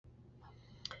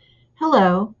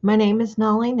Hello, my name is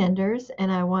Nolly Nenders,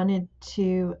 and I wanted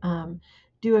to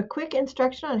do a quick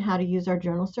instruction on how to use our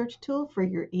journal search tool for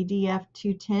your EDF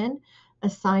 210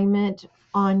 assignment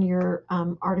on your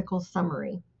article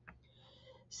summary.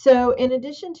 So in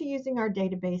addition to using our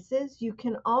databases, you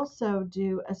can also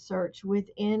do a search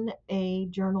within a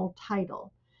journal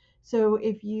title. So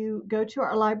if you go to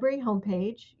our library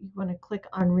homepage, you want to click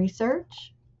on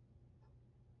Research.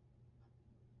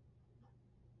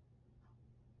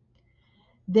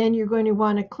 Then you're going to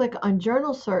want to click on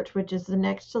Journal Search, which is the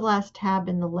next to last tab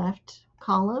in the left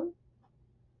column.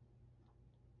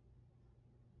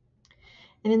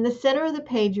 And in the center of the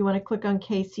page, you want to click on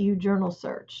KCU Journal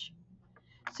Search.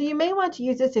 So you may want to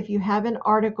use this if you have an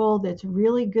article that's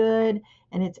really good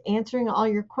and it's answering all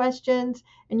your questions,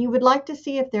 and you would like to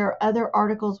see if there are other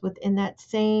articles within that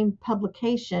same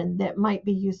publication that might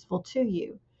be useful to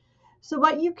you. So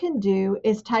what you can do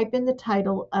is type in the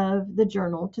title of the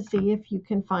journal to see if you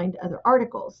can find other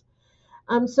articles.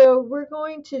 So we're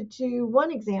going to do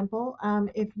one example.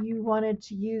 If you wanted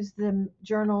to use the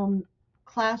journal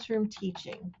Classroom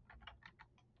Teaching,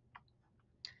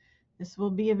 this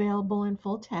will be available in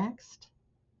full text.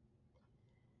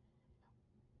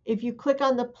 If you click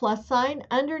on the plus sign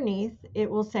underneath, it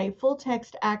will say full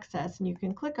text access, and you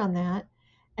can click on that,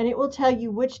 and it will tell you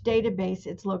which database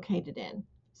it's located in.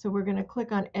 So we're going to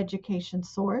click on Education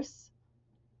Source.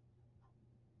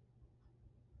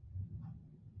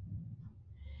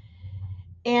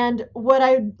 And what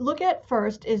I look at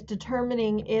first is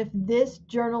determining if this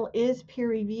journal is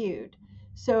peer-reviewed.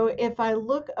 So if I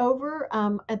look over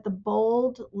at the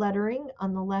bold lettering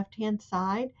on the left-hand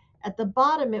side, at the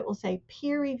bottom it will say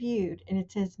peer-reviewed, and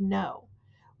it says no.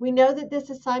 We know that this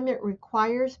assignment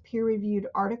requires peer-reviewed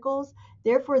articles,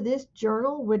 therefore this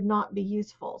journal would not be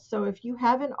useful. So if you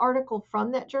have an article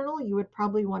from that journal, you would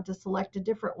probably want to select a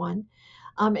different one,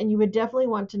 and you would definitely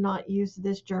want to not use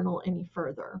this journal any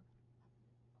further.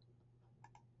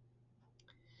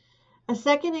 A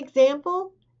second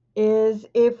example is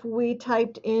if we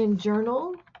typed in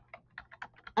Journal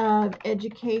of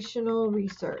Educational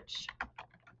Research.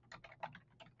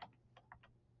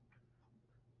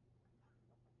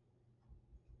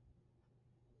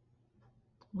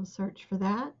 We'll search for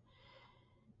that.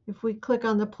 If we click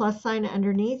on the plus sign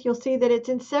underneath, you'll see that it's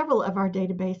in several of our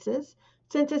databases.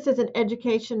 Since this is an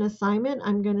education assignment,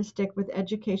 I'm going to stick with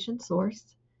Education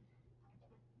Source.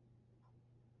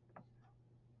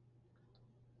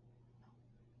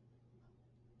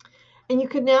 And you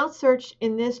can now search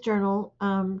in this journal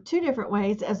two different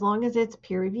ways as long as it's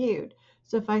peer-reviewed.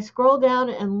 So if I scroll down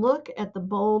and look at the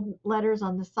bold letters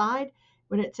on the side,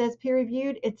 when it says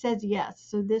peer-reviewed, it says yes.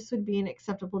 So this would be an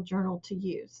acceptable journal to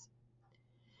use.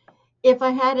 If I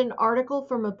had an article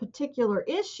from a particular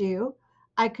issue,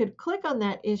 I could click on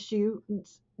that issue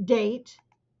date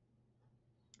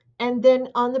and then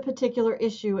on the particular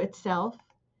issue itself.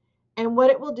 And what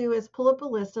it will do is pull up a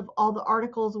list of all the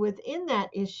articles within that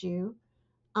issue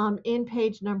in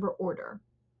page number order.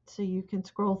 So you can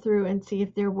scroll through and see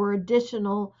if there were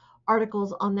additional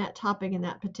articles on that topic in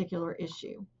that particular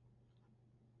issue.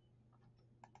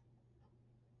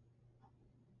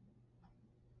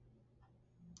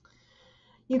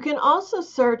 You can also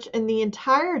search in the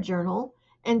entire journal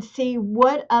and see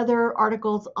what other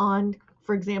articles on,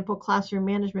 for example, classroom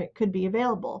management could be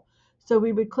available. So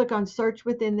we would click on search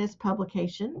within this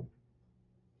publication.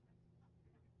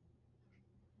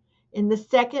 In the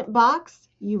second box,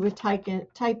 you would type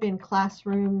in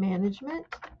classroom management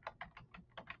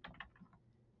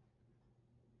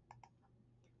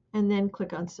and then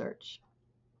click on search.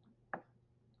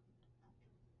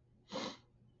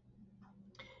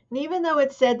 And even though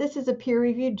it said this is a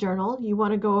peer-reviewed journal, you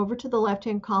want to go over to the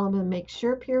left-hand column and make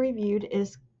sure peer-reviewed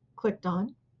is clicked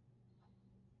on,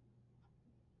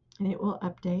 and it will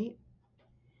update.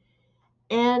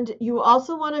 And you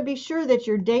also want to be sure that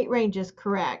your date range is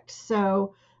correct.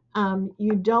 So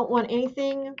you don't want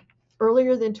anything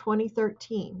earlier than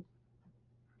 2013.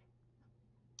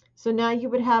 So now you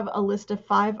would have a list of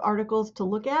 5 articles to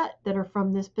look at that are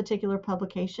from this particular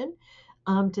publication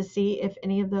to see if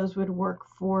any of those would work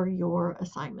for your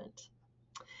assignment.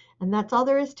 And that's all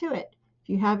there is to it. If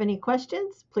you have any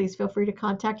questions, please feel free to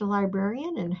contact a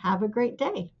librarian, and have a great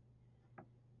day.